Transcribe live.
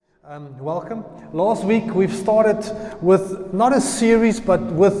Welcome. Last week we've started with not a series but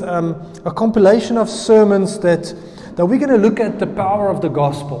with a compilation of sermons that we're going to look at the power of the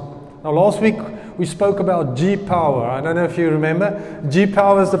gospel. Now last week we spoke about G-Power. I don't know if you remember.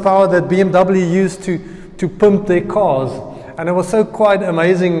 G-Power is the power that BMW used to pump their cars. And it was so quite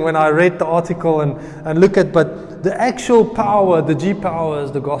amazing when I read the article and look at, but the actual power, the G-Power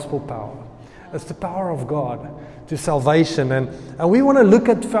is the gospel power. It's the power of God to salvation, and we want to look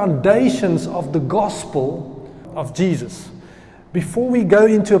at foundations of the gospel of Jesus. Before we go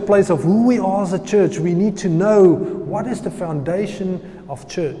into a place of who we are as a church, we need to know what is the foundation of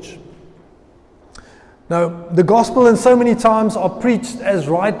church. Now, the gospel in so many times are preached as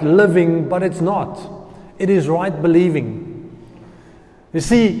right living, but it's not. It is right believing. You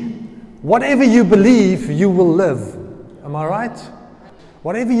see, whatever you believe, you will live. Am I right?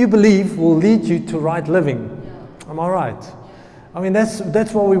 Whatever you believe will lead you to right living. Am I right? I mean, that's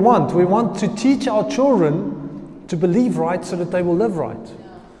what we want. We want to teach our children to believe right so that they will live right.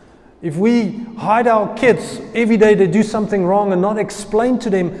 If we hide our kids every day they do something wrong and not explain to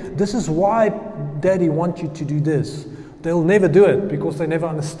them, this is why Daddy wants you to do this, they'll never do it because they never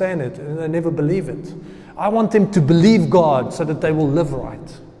understand it and they never believe it. I want them to believe God so that they will live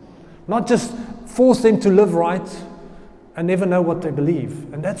right. Not just force them to live right and never know what they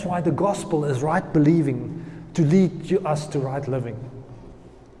believe. And that's why the gospel is right believing, to lead us to right living.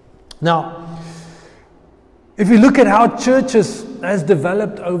 Now, if we look at how churches has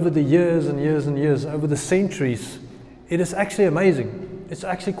developed over the years and years and years, over the centuries, it is actually amazing. It's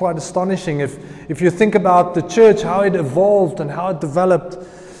actually quite astonishing. If you think about the church, how it evolved and how it developed,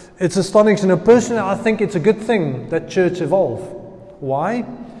 it's astonishing. And personally, I think it's a good thing that church evolve. Why?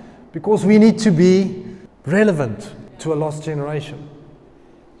 Because we need to be relevant to a lost generation.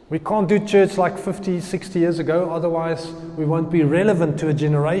 We can't do church like 50, 60 years ago, otherwise we won't be relevant to a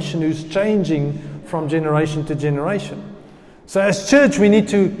generation who's changing from generation to generation. So as church we need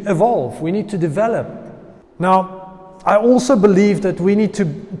to evolve, we need to develop. Now, I also believe that we need to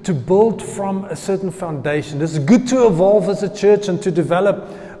build from a certain foundation. It's good to evolve as a church and to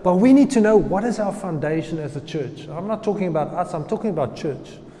develop, but we need to know what is our foundation as a church. I'm not talking about us, I'm talking about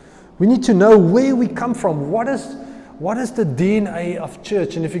church. We need to know where we come from. What is the DNA of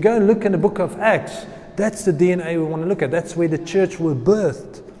church? And if you go and look in the book of Acts, that's the DNA we want to look at. That's where the church was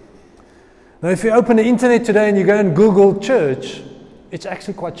birthed. Now, if you open the internet today and you go and Google church, it's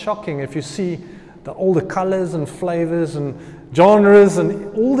actually quite shocking if you see all the colors and flavors and genres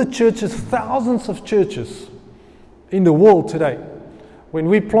and all the churches, thousands of churches in the world today. When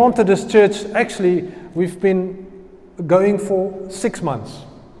we planted this church, actually, we've been going for 6 months.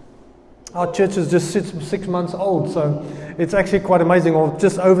 Our church is just 6 months old, so it's actually quite amazing, or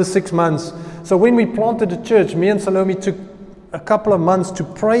just over 6 months. So when we planted the church, me and Salome took a couple of months to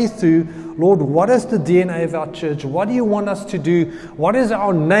pray through, Lord, what is the DNA of our church? What do you want us to do? What is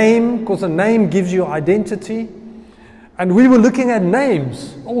our name? Because a name gives you identity. And we were looking at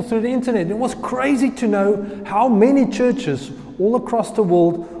names all through the internet. It was crazy to know how many churches all across the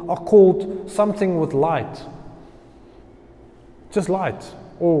world are called something with light. Just light.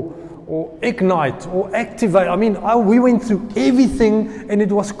 Or ignite, or activate. I mean, we went through everything, and it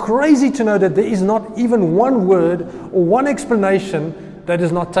was crazy to know that there is not even one word or one explanation that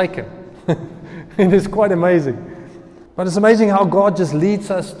is not taken. It is quite amazing. But it's amazing how God just leads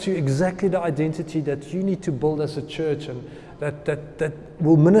us to exactly the identity that you need to build as a church, and that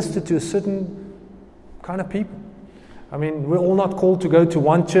will minister to a certain kind of people. I mean, we're all not called to go to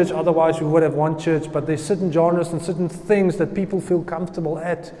one church, otherwise we would have one church, but there's certain genres and certain things that people feel comfortable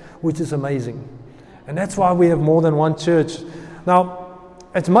at, which is amazing. And that's why we have more than one church. Now,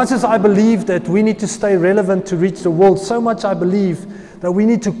 as much as I believe that we need to stay relevant to reach the world, so much I believe that we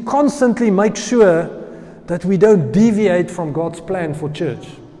need to constantly make sure that we don't deviate from God's plan for church.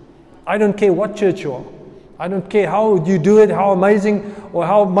 I don't care what church you are. I don't care how you do it, how amazing or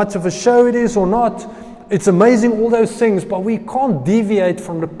how much of a show it is or not. It's amazing, all those things, but we can't deviate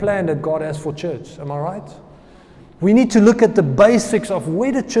from the plan that God has for church. Am I right? We need to look at the basics of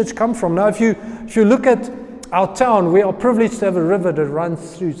where the church come from. Now, if you look at our town, we are privileged to have a river that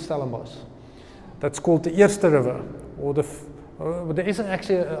runs through Stellenbosch. That's called the Eerste River, or there isn't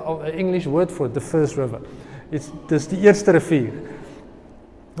actually an English word for it, the first river. There's the Eerste Rivier.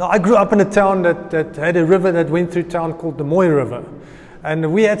 Now, I grew up in a town that had a river that went through town called the Mooi River.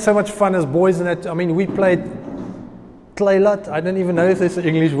 And we had so much fun as boys in it. I mean, we played Kleilat. I don't even know if there's an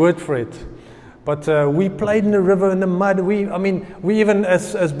English word for it. But we played in the river in the mud. We even,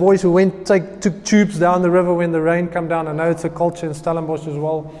 as boys who took tubes down the river when the rain come down. I know it's a culture in Stellenbosch as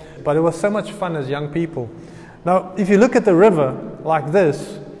well. But it was so much fun as young people. Now, if you look at the river like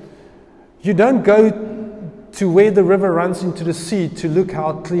this, You don't go to where the river runs into the sea to look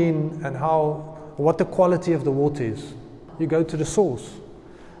how clean and what the quality of the water is. You go to the source.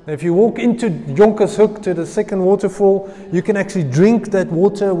 Now, if you walk into Jonkershoek to the second waterfall, you can actually drink that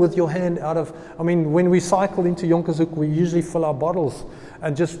water with your hand when we cycle into Jonkershoek, we usually fill our bottles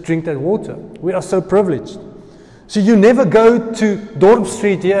and just drink that water. We are so privileged. So you never go to Dorp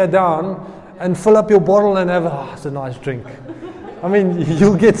Street here down and fill up your bottle and have, it's a nice drink.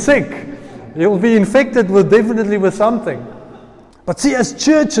 You'll get sick. You'll be infected definitely with something. But see, as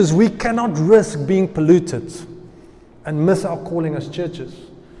churches, we cannot risk being polluted and miss our calling as churches.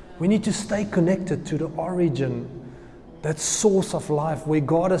 We need to stay connected to the origin, that source of life, where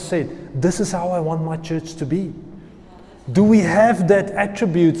God has said, this is how I want my church to be. Do we have that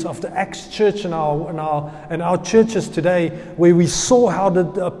attributes of the Acts church in our churches today, where we saw how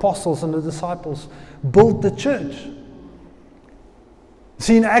the apostles and the disciples built the church?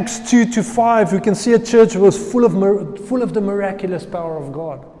 See, in Acts 2-5, we can see a church that was full of the miraculous power of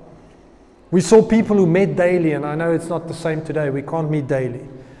God. We saw people who met daily, and I know it's not the same today. We can't meet daily.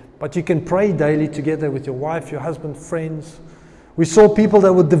 But you can pray daily together with your wife, your husband, friends. We saw people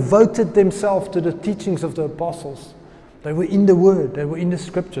that were devoted themselves to the teachings of the apostles. They were in the Word. They were in the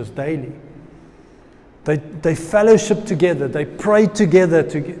Scriptures daily. They fellowshiped together. They prayed together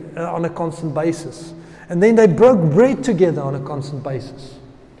on a constant basis. And then they broke bread together on a constant basis.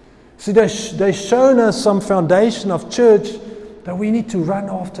 See, they've shown us some foundation of church that we need to run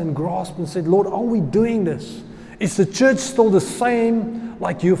after and grasp and say, Lord, are we doing this? Is the church still the same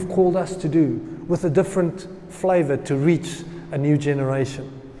like you've called us to do, with a different flavor to reach a new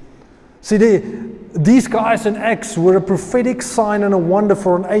generation? See, these guys in Acts were a prophetic sign and a wonder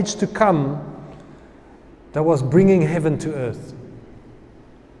for an age to come that was bringing heaven to earth.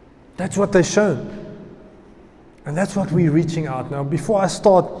 That's what they've shown. And that's what we're reaching out now. Before I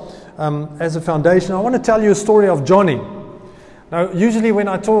start as a foundation, I want to tell you a story of Johnny. Now, usually when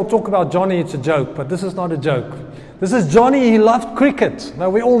I talk about Johnny, it's a joke, but this is not a joke. This is Johnny. He loved cricket. Now,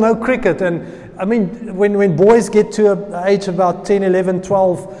 we all know cricket. And when boys get to an age of about 10, 11,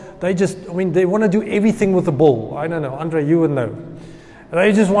 12, they want to do everything with the ball. I don't know. Andre, you would know.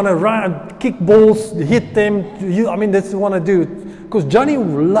 They just want to run, kick balls, hit them. That's what they want to do. Because Johnny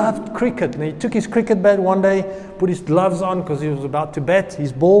loved cricket. And he took his cricket bat one day, put his gloves on because he was about to bat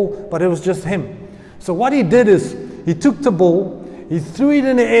his ball, but it was just him. So what he did is, he took the ball, he threw it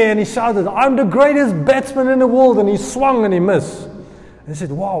in the air and he shouted, I'm the greatest batsman in the world, and he swung and he missed. And he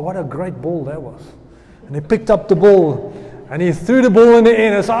said, wow, what a great ball that was. And he picked up the ball and he threw the ball in the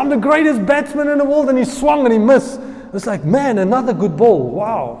air and said, I'm the greatest batsman in the world, and he swung and he missed. It's like, man, another good ball,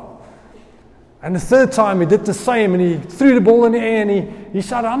 wow. And the third time he did the same and he threw the ball in the air and he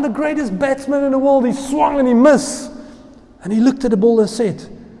shouted, I'm the greatest batsman in the world, he swung and he missed. And he looked at the ball and said,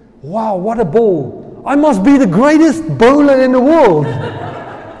 wow, what a ball. I must be the greatest bowler in the world.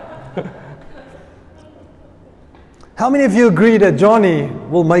 How many of you agree that Johnny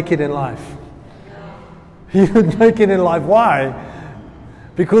will make it in life? He would make it in life. Why?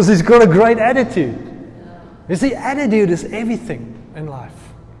 Because he's got a great attitude. You see, attitude is everything in life.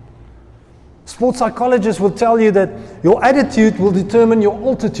 Sports psychologists will tell you that your attitude will determine your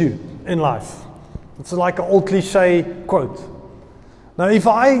altitude in life. It's like an old cliche quote. Now, if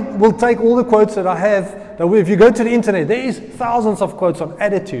I will take all the quotes that I have, if you go to the internet, there is thousands of quotes on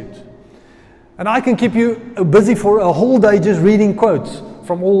attitude. And I can keep you busy for a whole day just reading quotes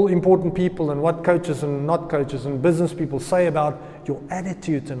from all important people and what coaches and not coaches and business people say about your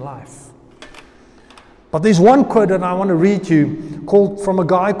attitude in life. But there's one quote that I want to read you from a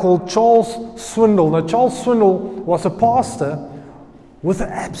guy called Charles Swindoll. Now, Charles Swindoll was a pastor with an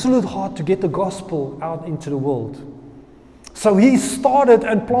absolute heart to get the gospel out into the world. So he started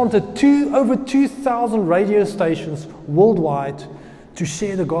and planted over 2,000 radio stations worldwide to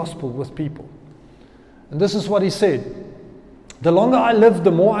share the gospel with people. And this is what he said. The longer I live,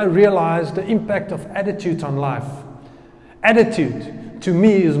 the more I realize the impact of attitude on life. Attitude, to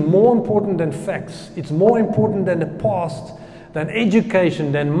me, is more important than facts. It's more important than the past, than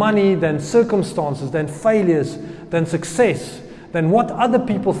education, than money, than circumstances, than failures, than success, than what other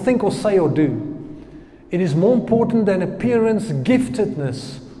people think or say or do. It is more important than appearance,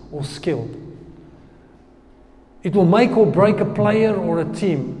 giftedness, or skill. It will make or break a player or a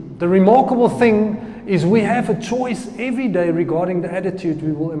team. The remarkable thing is we have a choice every day regarding the attitude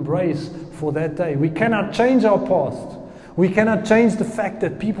we will embrace for that day. We cannot change our past. We cannot change the fact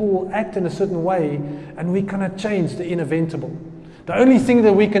that people will act in a certain way, and we cannot change the inevitable. The only thing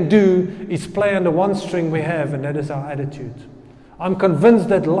that we can do is play on the one string we have, and that is our attitude. I'm convinced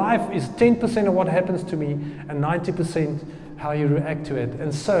that life is 10% of what happens to me and 90% how you react to it.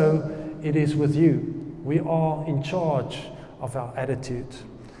 And so, it is with you. We are in charge of our attitude.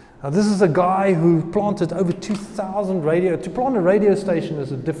 Now, this is a guy who planted over 2,000 radio. To plant a radio station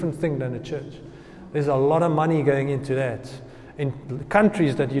is a different thing than a church. There's a lot of money going into that in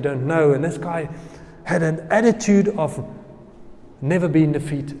countries that you don't know. And this guy had an attitude of never being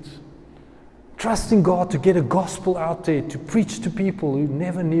defeated. Trusting God to get a gospel out there, to preach to people who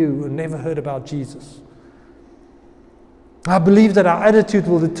never knew or never heard about Jesus. I believe that our attitude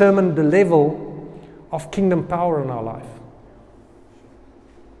will determine the level of kingdom power in our life.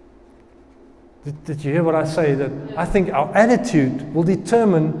 Did you hear what I say? That I think our attitude will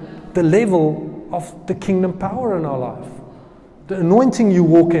determine the level of the kingdom power in our life. The anointing you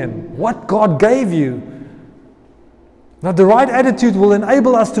walk in, what God gave you. Now, the right attitude will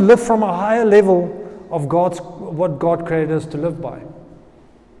enable us to live from a higher level of what God created us to live by.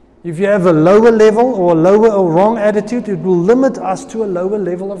 If you have a lower level or a lower or wrong attitude, it will limit us to a lower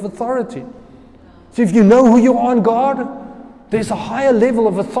level of authority. So if you know who you are in God, there's a higher level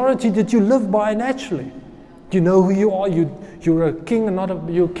of authority that you live by naturally. You know who you are. You're a king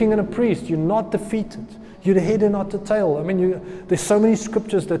and you're a king and a priest. You're not defeated. You're the head and not the tail. I mean, there's so many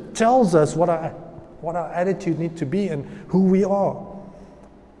scriptures that tells us what our attitude needs to be and who we are.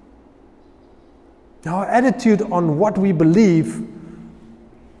 Now, our attitude on what we believe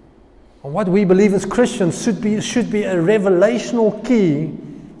as Christians should be a revelational key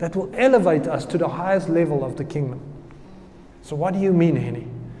that will elevate us to the highest level of the kingdom. So what do you mean, Henny?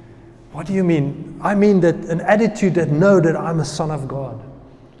 What do you mean? I mean that an attitude that knows that I'm a son of God.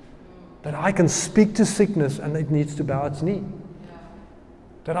 That I can speak to sickness and it needs to bow its knee.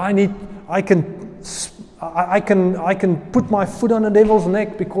 That I can put my foot on the devil's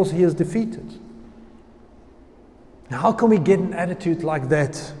neck because he is defeated. Now, how can we get an attitude like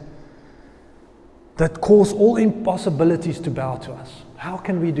that cause all impossibilities to bow to us? How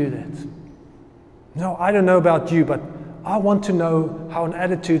can we do that? No, I don't know about you, but I want to know how an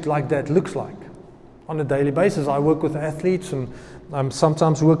attitude like that looks like on a daily basis. I work with athletes and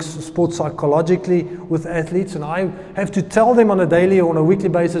sometimes work sports psychologically with athletes, and I have to tell them on a daily or on a weekly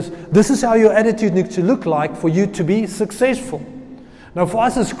basis, this is how your attitude needs to look like for you to be successful. Now, for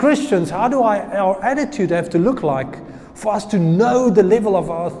us as Christians, how do our attitude have to look like for us to know the level of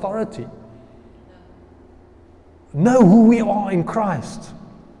our authority? Know who we are in Christ.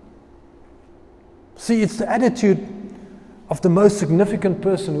 See, it's the attitude of the most significant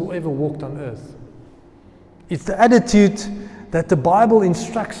person who ever walked on earth. It's the attitude that the Bible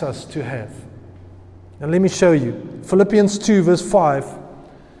instructs us to have. Now let me show you. Philippians 2 verse 5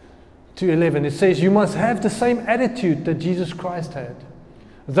 to 11. It says, you must have the same attitude that Jesus Christ had.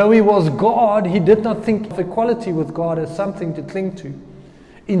 Though he was God, he did not think of equality with God as something to cling to.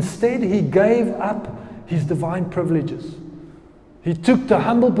 Instead, he gave up his divine privileges. He took the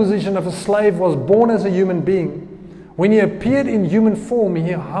humble position of a slave, was born as a human being. When he appeared in human form,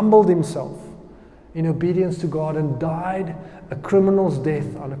 he humbled himself in obedience to God and died a criminal's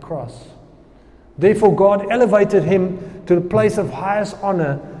death on a cross. Therefore, God elevated him to the place of highest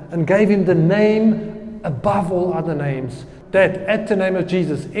honor and gave him the name above all other names, that at the name of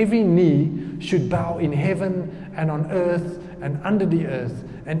Jesus, every knee should bow in heaven and on earth and under the earth,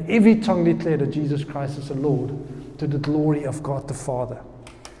 and every tongue declare that Jesus Christ is the Lord, to the glory of God the Father.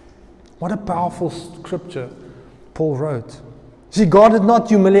 What a powerful scripture Paul wrote. See, God did not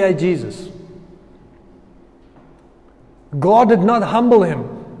humiliate Jesus. God did not humble him.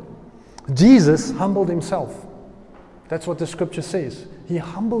 Jesus humbled himself. That's what the scripture says. He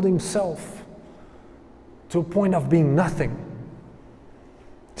humbled himself to a point of being nothing.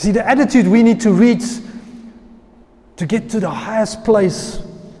 See, the attitude we need to reach to get to the highest place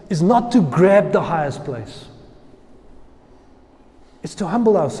is not to grab the highest place. It's to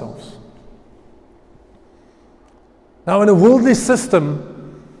humble ourselves. Now, in a worldly system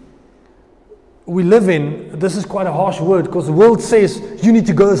we live in, this is quite a harsh word, because the world says you need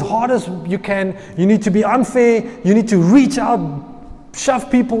to go as hard as you can, you need to be unfair, you need to reach out,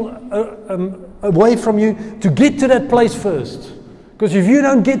 shove people away from you to get to that place first. Because if you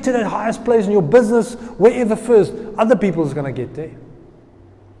don't get to that highest place in your business, wherever first, other people is going to get there.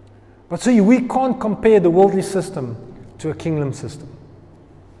 But see, we can't compare the worldly system to a kingdom system.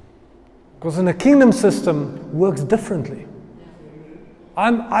 Because in a kingdom system, it works differently.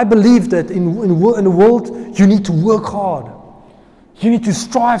 I believe that in the world, you need to work hard. You need to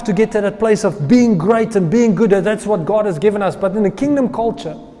strive to get to that place of being great and being good. That's what God has given us. But in the kingdom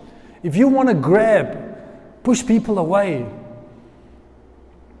culture, if you want to push people away,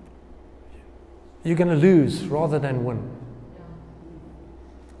 you're going to lose rather than win.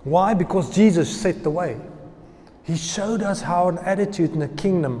 Why? Because Jesus set the way. He showed us how an attitude in the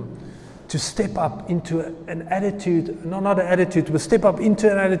kingdom to step up into an attitude, not an attitude, but step up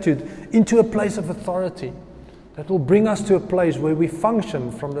into an attitude, into a place of authority that will bring us to a place where we function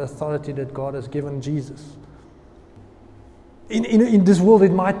from the authority that God has given Jesus. In this world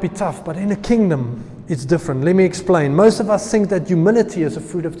it might be tough, but in a kingdom it's different. Let me explain. Most of us think that humility is a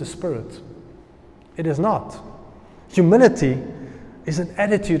fruit of the Spirit. It is not. Humility is an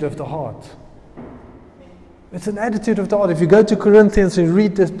attitude of the heart. It's an attitude of the heart. If you go to Corinthians and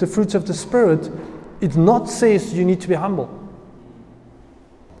read the fruits of the Spirit, it not says you need to be humble.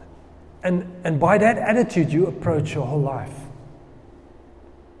 And by that attitude, you approach your whole life.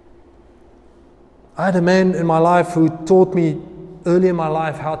 I had a man in my life who taught me early in my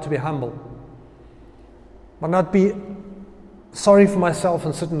life how to be humble. But not be sorry for myself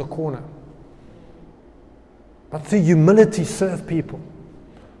and sit in the corner. But through humility, serve people.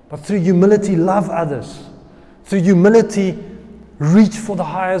 But through humility, love others. Through humility, reach for the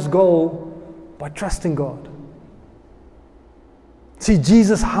highest goal by trusting God. See,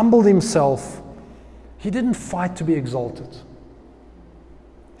 Jesus humbled himself. He didn't fight to be exalted.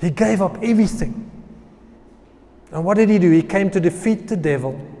 He gave up everything. And what did he do? He came to defeat the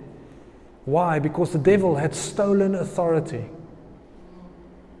devil. Why? Because the devil had stolen authority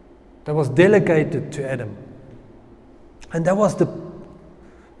that was delegated to Adam. And that was the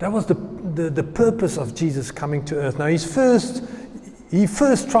purpose of Jesus coming to earth. Now he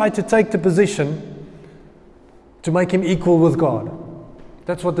first tried to take the position to make him equal with God.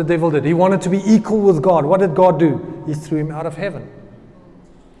 That's what the devil did. He wanted to be equal with God. What did God do? He threw him out of heaven.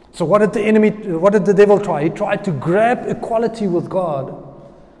 So what did the devil try? He tried to grab equality with God.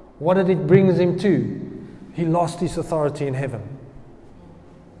 What did it bring him to? He lost his authority in heaven.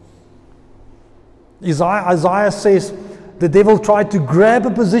 Isaiah says, the devil tried to grab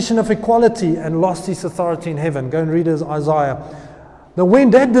a position of equality and lost his authority in heaven. Go and read Isaiah. Now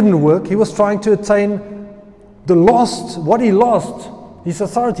when that didn't work, he was trying to attain what he lost, his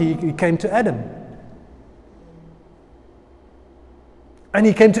authority. He came to Adam. And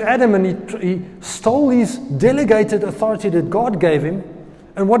he came to Adam and he stole his delegated authority that God gave him.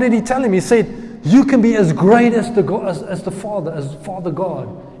 And what did he tell him? He said, you can be as great as Father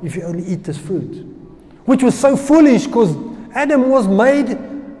God, if you only eat this fruit. Which was so foolish, because Adam was made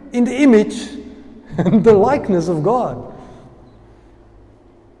in the image and the likeness of God.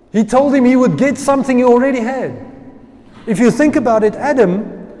 He told him he would get something he already had. If you think about it,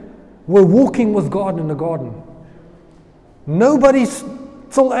 Adam were walking with God in the garden. Nobody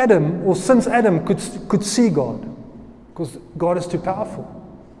till Adam, or since Adam, could see God, because God is too powerful.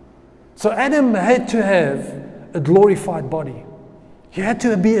 So Adam had to have a glorified body. He had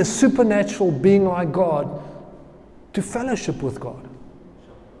to be a supernatural being like God to fellowship with God.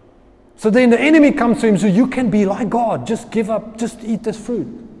 So then the enemy comes to him, so you can be like God. Just give up, just eat this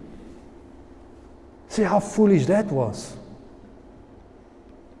fruit. See how foolish that was.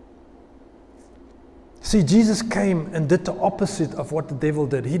 See, Jesus came and did the opposite of what the devil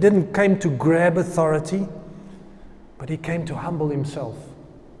did. He didn't come to grab authority, but he came to humble himself.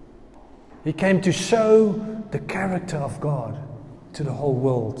 He came to show the character of God to the whole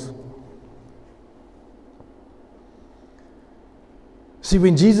world. See,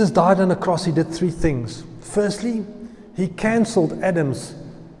 when Jesus died on the cross, he did three things. Firstly, he cancelled Adam's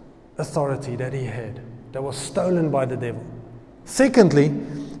authority that he had, that was stolen by the devil. Secondly,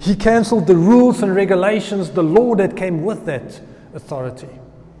 he cancelled the rules and regulations, the law that came with that authority.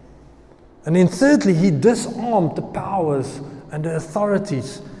 And then thirdly, he disarmed the powers and the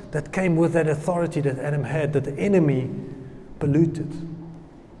authorities that came with that authority that Adam had, that the enemy polluted.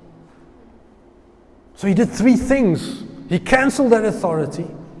 So he did three things. He cancelled that authority.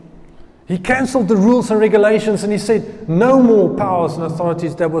 He cancelled the rules and regulations, and he said, no more powers and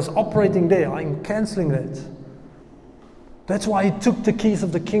authorities that was operating there. I'm cancelling that. That's why he took the keys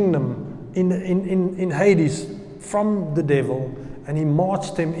of the kingdom in Hades from the devil, and he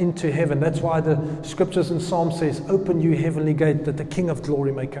marched them into heaven. That's why the scriptures in Psalm says, open you heavenly gate, that the King of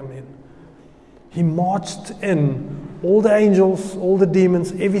glory may come in. He marched in all the angels, all the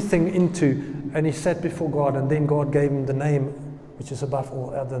demons, everything into, and he sat before God, and then God gave him the name which is above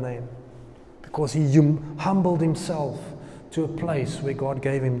all other name, because he humbled himself to a place where God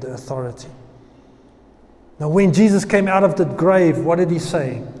gave him the authority. Now when Jesus came out of the grave, what did he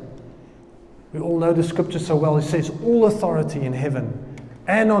say? We all know the scripture so well. He says, all authority in heaven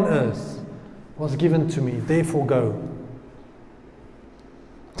and on earth was given to me, therefore go.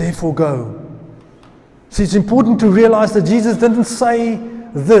 Therefore go. See, it's important to realize that Jesus didn't say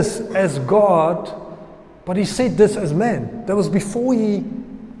this as God, but he said this as man. That was before he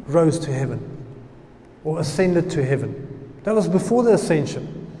rose to heaven or ascended to heaven. That was before the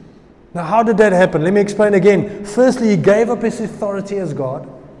ascension. Now, how did that happen? Let me explain again. Firstly, he gave up his authority as God.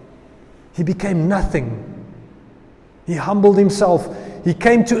 He became nothing. He humbled himself. He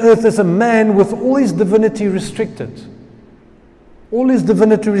came to earth as a man with all his divinity restricted. All his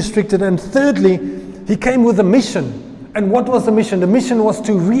divinity restricted. And thirdly, he came with a mission. And what was the mission? The mission was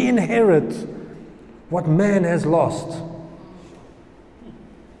to re-inherit what man has lost.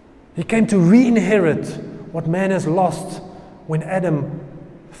 He came to re-inherit what man has lost when Adam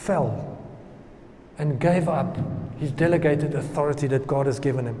fell and gave up his delegated authority that God has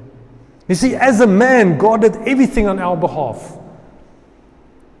given him. You see, as a man, God did everything on our behalf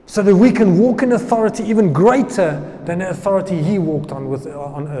so that we can walk in authority even greater than the authority he walked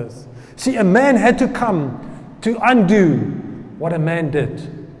on earth. See, a man had to come to undo what a man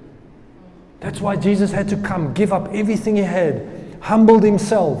did. That's why Jesus had to come, give up everything he had, humbled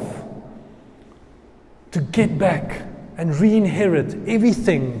himself to get back and re-inherit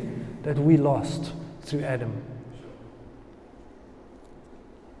everything that we lost through Adam.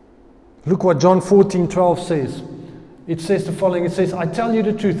 Look what John 14:12 says. It says the following. It says, I tell you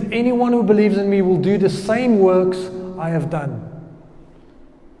the truth, anyone who believes in me will do the same works I have done.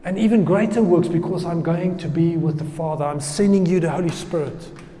 And even greater works, because I'm going to be with the Father. I'm sending you the Holy Spirit.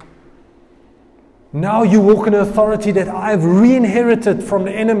 Now you walk in authority that I have re-inherited from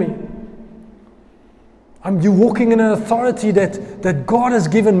the enemy. You're walking in an authority that God has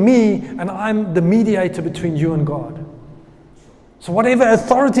given me, and I'm the mediator between you and God. So whatever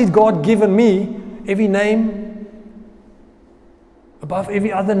authority God given me, every name, above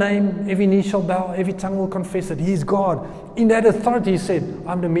every other name, every knee shall bow, every tongue will confess that He is God. In that authority, He said,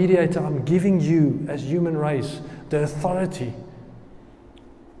 I'm the mediator. I'm giving you, as human race, the authority.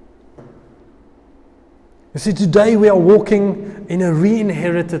 You see, today we are walking in a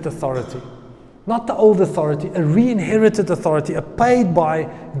re-inherited authority. Not the old authority, a re-inherited authority, a paid by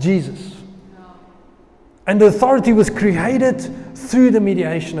Jesus. And the authority was created through the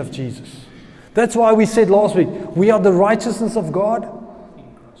mediation of Jesus. That's why we said last week, we are the righteousness of God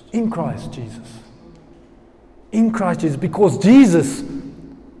in Christ Jesus. In Christ Jesus, because Jesus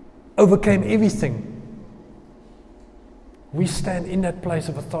overcame everything. We stand in that place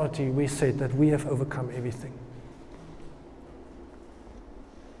of authority. We said that we have overcome everything.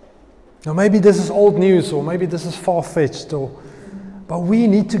 Now maybe this is old news, or maybe this is far-fetched, but we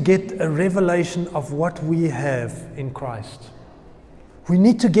need to get a revelation of what we have in Christ. We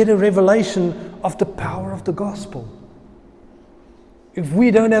need to get a revelation of the power of the gospel. If we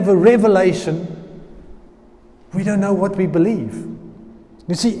don't have a revelation, we don't know what we believe.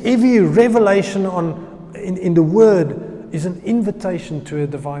 You see, every revelation in the Word is an invitation to a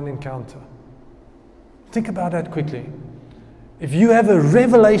divine encounter. Think about that quickly. If you have a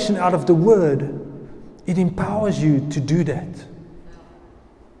revelation out of the Word, it empowers you to do that.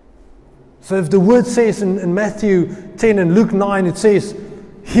 So if the Word says in Matthew 10 and Luke 9, it says,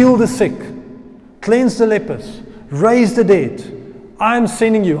 heal the sick, cleanse the lepers, raise the dead. I am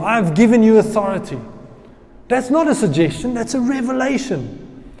sending you. I have given you authority. That's not a suggestion, that's a revelation.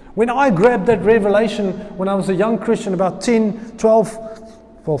 When I grabbed that revelation when I was a young Christian about 10,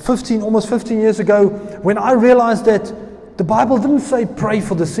 12, 15, almost 15 years ago, when I realized that the Bible didn't say pray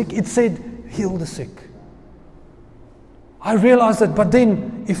for the sick, it said heal the sick. I realized that, but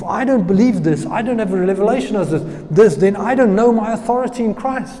then if I don't believe this, I don't have a revelation of this, then I don't know my authority in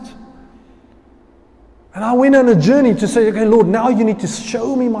Christ. And I went on a journey to say, okay, Lord, now you need to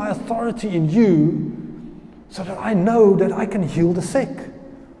show me my authority in you so that I know that I can heal the sick.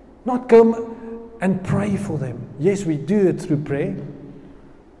 Not go and pray for them. Yes, we do it through prayer.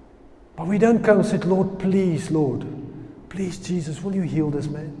 But we don't come and say, Lord, please, Jesus, will you heal this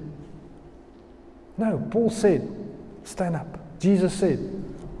man? No, Paul said, stand up. Jesus said,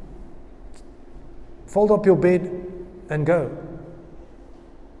 fold up your bed and go.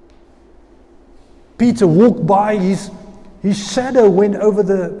 Peter walked by, his shadow went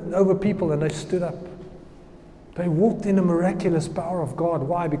over people and they stood up. They walked in the miraculous power of God.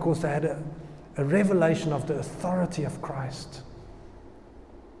 Why? Because they had a revelation of the authority of Christ.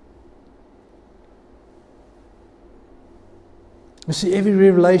 You see, every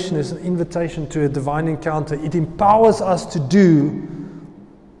revelation is an invitation to a divine encounter. It empowers us to do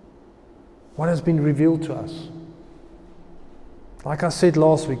what has been revealed to us. Like I said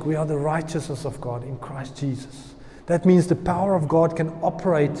last week, we are the righteousness of God in Christ Jesus. That means the power of God can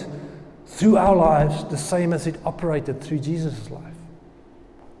operate through our lives the same as it operated through Jesus' life.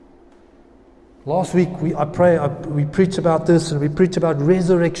 Last week we preached about this, and we preached about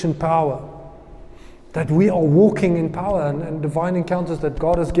resurrection power. That we are walking in power and divine encounters that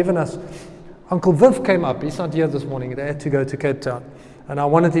God has given us. Uncle Viv came up. He's not here this morning. They had to go to Cape Town. And I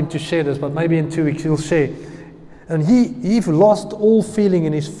wanted him to share this, but maybe in 2 weeks he'll share. And he lost all feeling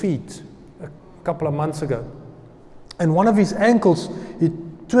in his feet a couple of months ago. And one of his ankles, he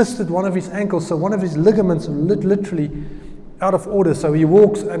twisted one of his ankles, so one of his ligaments are literally out of order. So he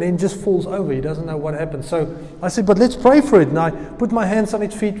walks and then just falls over. He doesn't know what happened. So I said, but let's pray for it. And I put my hands on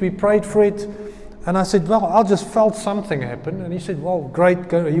his feet. We prayed for it. And I said, well, I just felt something happen. And he said, well, great.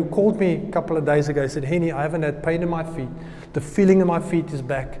 Go. He called me a couple of days ago. He said, Henny, I haven't had pain in my feet. The feeling in my feet is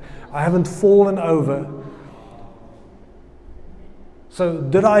back. I haven't fallen over. So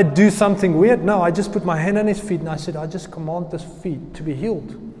did I do something weird? No, I just put my hand on his feet and I said, I just command this feet to be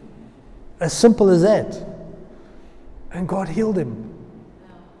healed. As simple as that. And God healed him.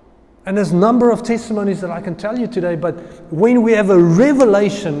 And there's a number of testimonies that I can tell you today, but when we have a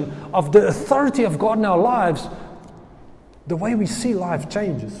revelation of the authority of God in our lives, the way we see life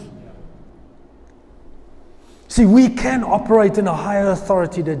changes. See, we can operate in a higher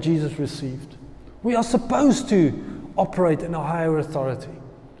authority that Jesus received. We are supposed to operate in a higher authority.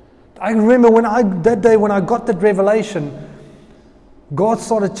 I remember that day when I got that revelation, God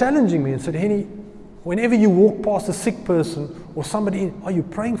started challenging me and said, Henny, whenever you walk past a sick person or somebody, are you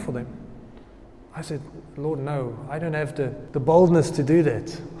praying for them? I said, Lord, no, I don't have the boldness to do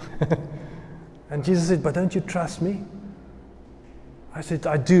that. And Jesus said, but don't you trust me? I said,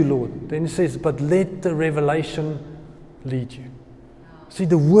 I do, Lord. Then he says, but let the revelation lead you. See,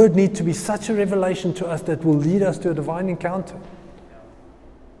 the word needs to be such a revelation to us that will lead us to a divine encounter.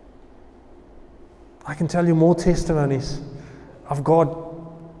 I can tell you more testimonies of God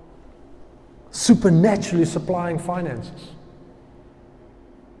supernaturally supplying finances.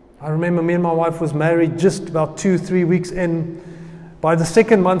 I remember me and my wife was married just about 2-3 weeks in. By the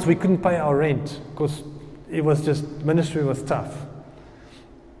second month, we couldn't pay our rent because it was just, ministry was tough.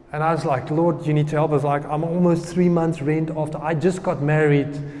 And I was like, Lord, you need to help us. Like, I'm almost 3 months rent after I just got married.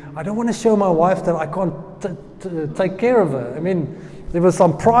 I don't want to show my wife that I can't take care of her. I mean, there was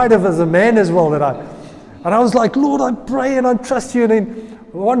some pride of as a man as well and I was like, Lord, I pray and I trust you. And then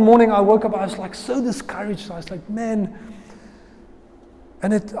one morning I woke up, I was like so discouraged. I was like, man.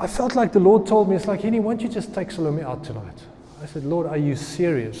 And I felt like the Lord told me, it's like, Henny, why don't you just take Salome out tonight? I said, Lord, are you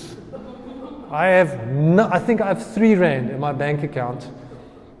serious? I think I have 3 rand in my bank account.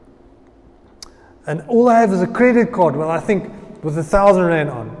 And all I have is a credit card, well, I think with 1,000 rand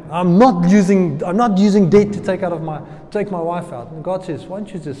on. I'm not using debt to take my wife out. And God says, why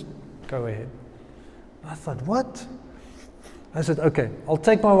don't you just go ahead? I thought, what? I said, okay, I'll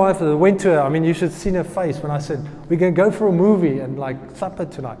take my wife. I went to her. I mean, you should have seen her face when I said, we're going to go for a movie and like supper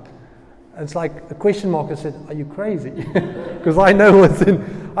tonight. And it's like a question mark. I said, are you crazy? Because I know what's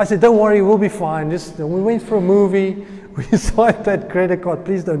in. I said, don't worry, we'll be fine. We went for a movie. We swiped that credit card.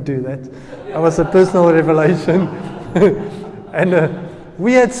 Please don't do that. That was a personal revelation. And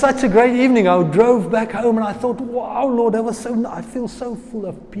we had such a great evening. I drove back home and I thought, wow, Lord, that was so. I feel so full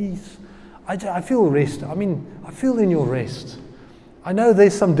of peace. I feel rest. I mean, I feel in your rest. I know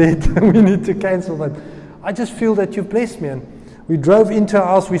there's some debt we need to cancel, but I just feel that you've blessed me. And we drove into our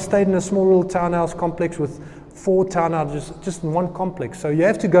house. We stayed in a small little townhouse complex with 4 townhouses just in one complex. So you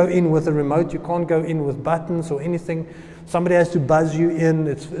have to go in with a remote. You can't go in with buttons or anything. Somebody has to buzz you in.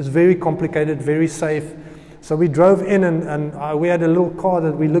 It's very complicated, very safe. So we drove in and we had a little car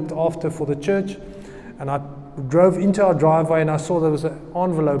that we looked after for the church. And I drove into our driveway and I saw there was an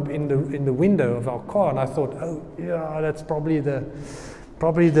envelope in the window of our car. And I thought, oh, yeah, that's probably the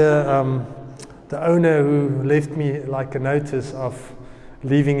owner who left me like a notice of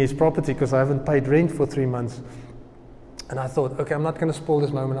leaving his property because I haven't paid rent for 3 months. And I thought, okay, I'm not going to spoil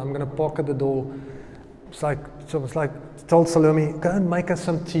this moment. I'm going to park at the door. It's like told Salome, go and make us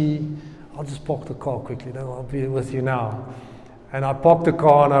some tea. I'll just park the car quickly. No, I'll be with you now. And I parked the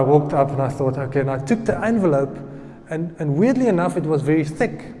car and I walked up and I thought, okay, and I took the envelope and weirdly enough, it was very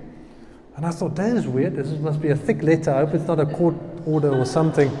thick. And I thought, that is weird. This must be a thick letter. I hope it's not a court order or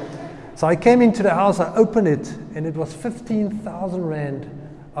something. So I came into the house, I opened it, and it was 15,000 rand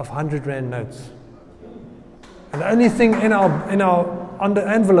of 100 rand notes. And the only thing on the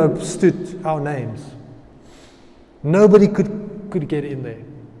envelope stood our names. Nobody could get in there.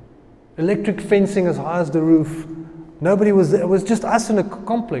 Electric fencing as high as the roof. Nobody was there. It was just us in a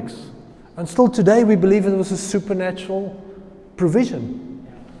complex. And still today we believe it was a supernatural provision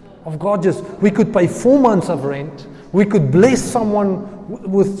of God. We could pay 4 months of rent. We could bless someone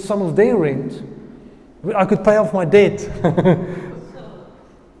with some of their rent. I could pay off my debt.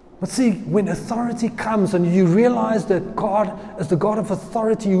 But see, when authority comes and you realize that God is the God of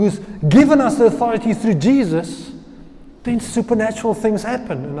authority who's given us the authority through Jesus, then supernatural things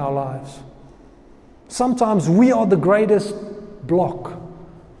happen in our lives. Sometimes we are the greatest block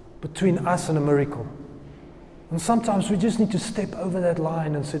between us and a miracle. And sometimes we just need to step over that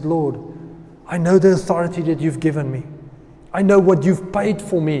line and say, Lord, I know the authority that you've given me. I know what you've paid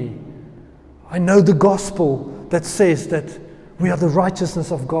for me. I know the gospel that says that we are the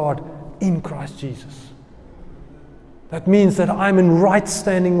righteousness of God in Christ Jesus. That means that I'm in right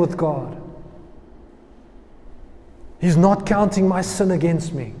standing with God. He's not counting my sin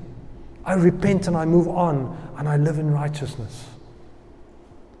against me. I repent and I move on and I live in righteousness.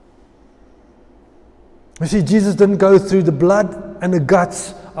 You see, Jesus didn't go through the blood and the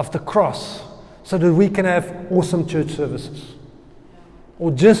guts of the cross so that we can have awesome church services.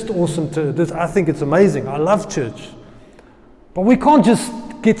 Or just awesome church. I think it's amazing. I love church. But we can't just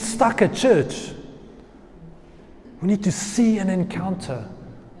get stuck at church. We need to see and encounter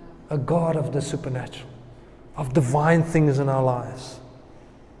a God of the supernatural, of divine things in our lives.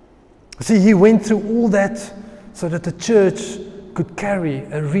 See, he went through all that so that the church could carry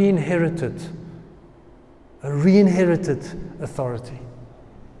a re-inherited authority.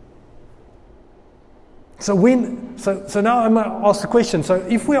 So now I'm going to ask the question, so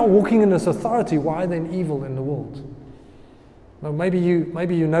if we are walking in this authority, why then evil in the world? Well, maybe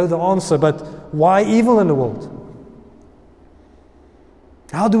you know the answer, but why evil in the world?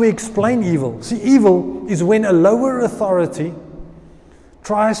 How do we explain evil? See, evil is when a lower authority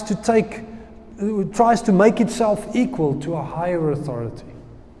tries to make itself equal to a higher authority.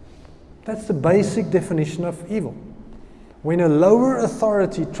 That's the basic definition of evil. When a lower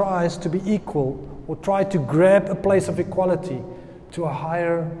authority tries to be equal or try to grab a place of equality to a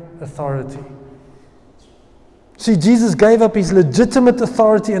higher authority. See, Jesus gave up his legitimate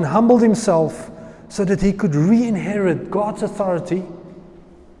authority and humbled himself so that he could re-inherit God's authority.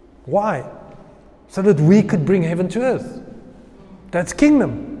 Why? So that we could bring heaven to earth. That's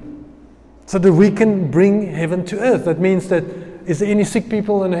kingdom. So that we can bring heaven to earth. That means that, is there any sick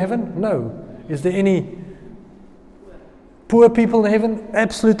people in heaven? No. Is there any poor people in heaven?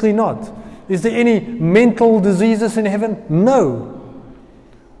 Absolutely not. Is there any mental diseases in heaven? No.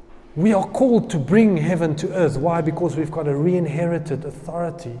 We are called to bring heaven to earth. Why? Because we've got a re-inherited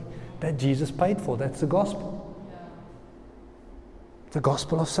authority that Jesus paid for. That's the gospel. The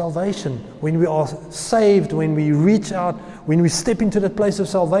gospel of salvation. When we are saved, when we reach out, when we step into that place of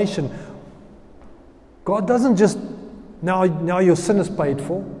salvation, God doesn't just, now your sin is paid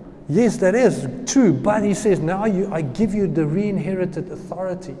for. Yes, that is true, but he says, now I give you the re-inherited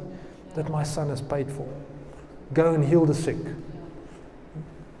authority that my son has paid for. Go and heal the sick.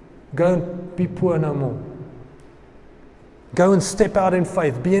 Go and be poor no more. Go and step out in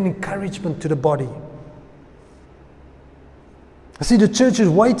faith. Be an encouragement to the body. I see the church is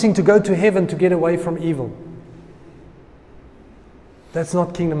waiting to go to heaven to get away from evil. That's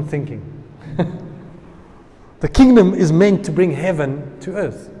not kingdom thinking. The kingdom is meant to bring heaven to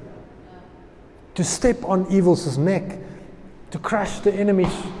earth. To step on evil's neck. To crush the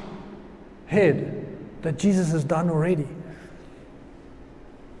enemy's head that Jesus has done already.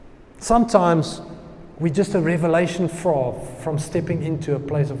 Sometimes we're just a revelation from stepping into a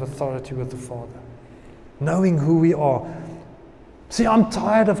place of authority with the Father. Knowing who we are. See, I'm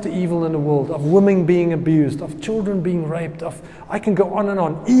tired of the evil in the world, of women being abused, of children being raped, I can go on and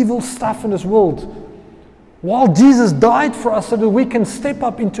on. Evil stuff in this world. While Jesus died for us so that we can step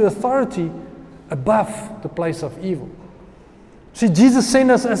up into authority above the place of evil. See, Jesus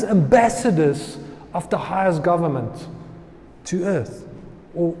sent us as ambassadors of the highest government to earth.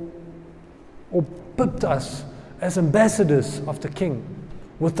 Or put us as ambassadors of the King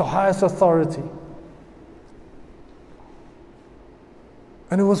with the highest authority.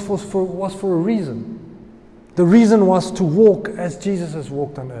 And it was for a reason. The reason was to walk as Jesus has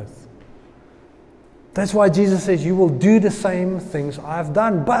walked on earth. That's why Jesus says, you will do the same things I've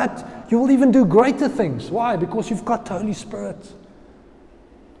done, but you will even do greater things. Why? Because you've got the Holy Spirit.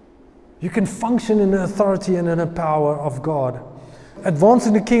 You can function in the authority and in the power of God.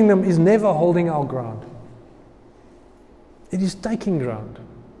 Advancing the kingdom is never holding our ground. It is taking ground.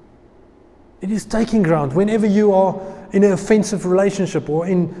 It is taking ground. Whenever you are in an offensive relationship or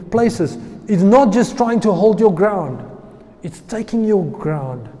in places, it's not just trying to hold your ground. It's taking your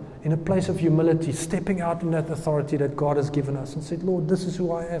ground in a place of humility, stepping out in that authority that God has given us and said, Lord, this is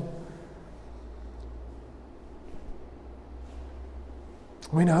who I am.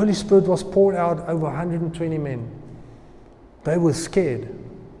 When the Holy Spirit was poured out over 120 men, they were scared.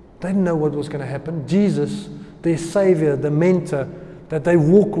 They didn't know what was going to happen. Jesus, their Savior, the mentor that they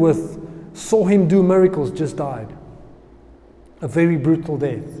walk with, saw him do miracles, just died. A very brutal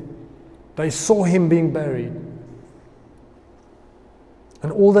death. They saw him being buried.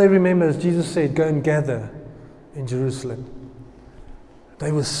 And all they remember is Jesus said, go and gather in Jerusalem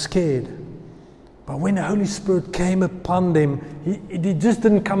They were scared. But when the Holy Spirit came upon them, it just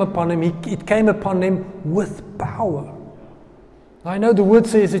didn't come upon them, it came upon them with power. I know the word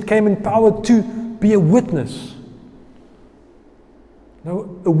says it came in power to be a witness. Now,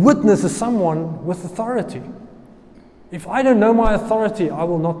 a witness is someone with authority. If I don't know my authority, I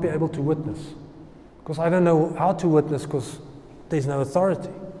will not be able to witness. Because I don't know how to witness because there's no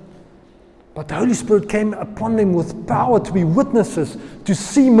authority. But the Holy Spirit came upon them with power to be witnesses, to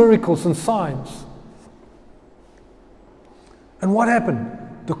see miracles and signs. And what happened?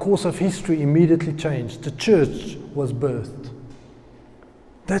 The course of history immediately changed. The church was birthed.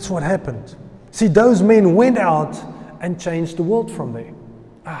 That's what happened. See, those men went out and changed the world from there.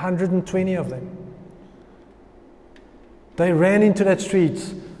 120 of them. They ran into that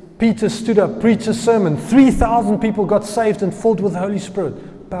street. Peter stood up, preached a sermon. 3,000 people got saved and filled with the Holy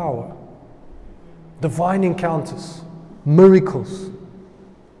Spirit. Power. Divine encounters. Miracles.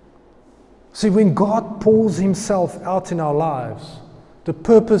 See, when God pours Himself out in our lives, the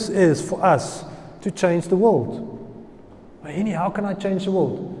purpose is for us to change the world. How can I change the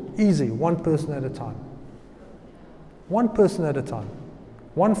world? Easy, one person at a time. One person at a time.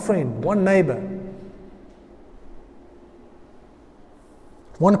 One friend, one neighbor.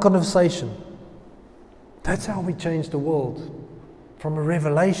 One conversation. That's how we change the world. From a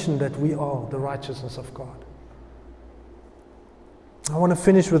revelation that we are the righteousness of God. I want to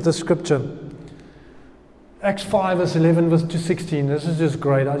finish with this scripture. Acts 5 verse 11 verse to 16. This is just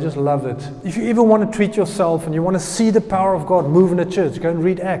great. I just love it. If you ever want to treat yourself and you want to see the power of God move in a church, go and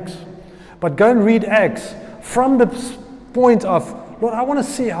read Acts. But go and read Acts from the point of, Lord, I want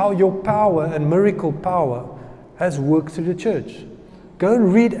to see how your power and miracle power has worked through the church. Go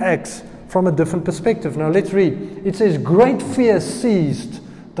and read Acts from a different perspective. Now let's read. It says, great fear seized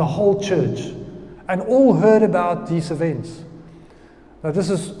the whole church, and all heard about these events. Now this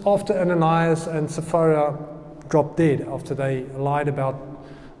is after Ananias and Sapphira dropped dead, after they lied about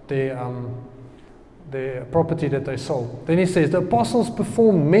their property that they sold. Then he says, the apostles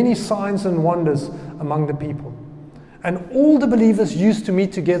performed many signs and wonders among the people. And all the believers used to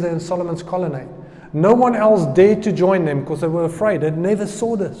meet together in Solomon's colonnade. No one else dared to join them because they were afraid. They never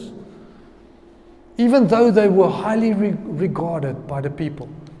saw this. Even though they were highly regarded by the people.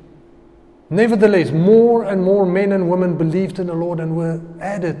 Nevertheless, more and more men and women believed in the Lord and were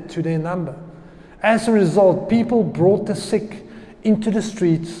added to their number. As a result, people brought the sick into the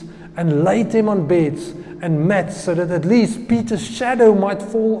streets and laid them on beds and mats so that at least Peter's shadow might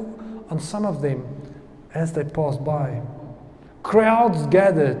fall on some of them as they passed by. Crowds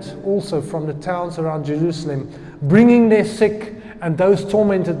gathered also from the towns around Jerusalem, bringing their sick and those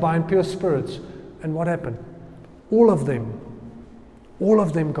tormented by impure spirits. And what happened? All of them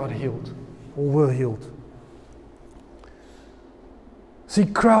got healed, or were healed. See,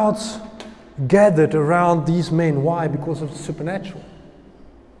 crowds gathered around these men. Why? Because of the supernatural.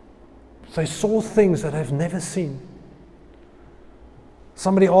 They saw things that they've never seen.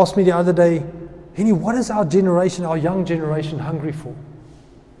 Somebody asked me the other day, Henny, what is our generation, our young generation, hungry for?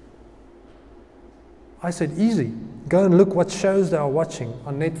 I said, easy. Go and look what shows they are watching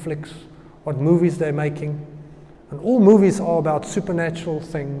on Netflix, what movies they're making. And all movies are about supernatural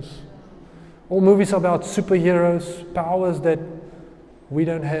things. All movies are about superheroes, powers that we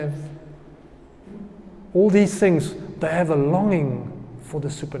don't have. All these things, they have a longing for the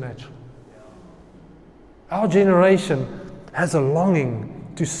supernatural. Our generation has a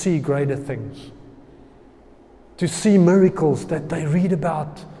longing to see greater things. To see miracles that they read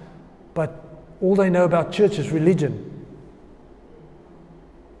about, but all they know about church is religion.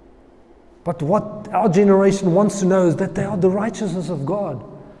 But what our generation wants to know is that they are the righteousness of God.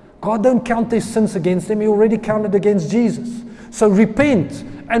 God don't count their sins against them. He already counted against Jesus. So repent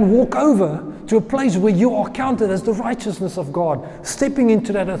and walk over to a place where you are counted as the righteousness of God, stepping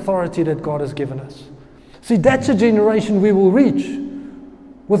into that authority that God has given us. See, that's a generation we will reach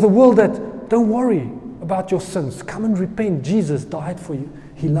with a world that, don't worry about your sins. Come and repent. Jesus died for you.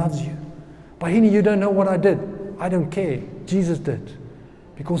 He loves you. But Henny, you don't know what I did. I don't care. Jesus did.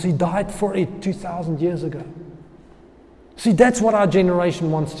 Because He died for it 2,000 years ago. See, that's what our generation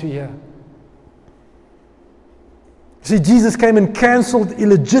wants to hear. See, Jesus came and cancelled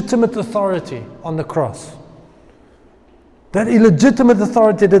illegitimate authority on the cross. That illegitimate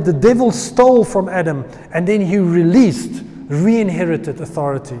authority that the devil stole from Adam, and then He released re-inherited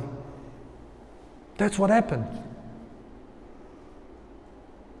authority. That's what happened.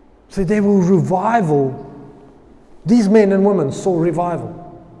 See, there was revival. These men and women saw revival.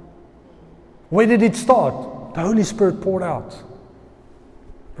 Where did it start? The Holy Spirit poured out.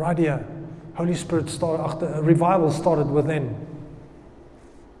 Right here. Holy Spirit started, revival started within.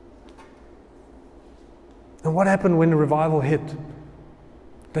 And what happened when the revival hit?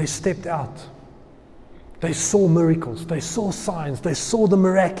 They stepped out. They saw miracles. They saw signs. They saw the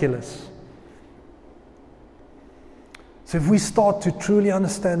miraculous. So if we start to truly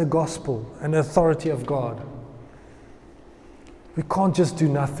understand the gospel and the authority of God, we can't just do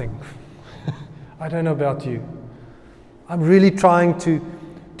nothing. I don't know about you. I'm really trying to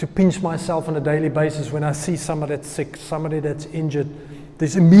pinch myself on a daily basis when I see somebody that's sick, somebody that's injured.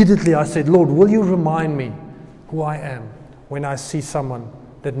 There's immediately I said, Lord, will you remind me who I am when I see someone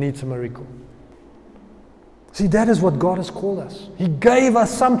that needs a miracle? See, that is what God has called us. He gave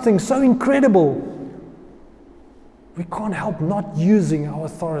us something so incredible. We can't help not using our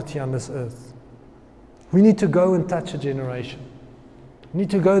authority on this earth. We need to go and touch a generation. We need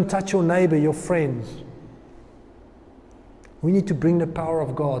to go and touch your neighbor, your friends. We need to bring the power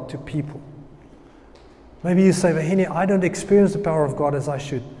of God to people. Maybe you say, Henny, I don't experience the power of God as I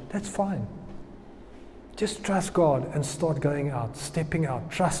should. That's fine. Just trust God and start going out, stepping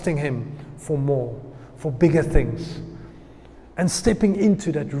out, trusting Him for more, for bigger things, and stepping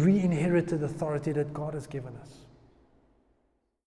into that re-inherited authority that God has given us.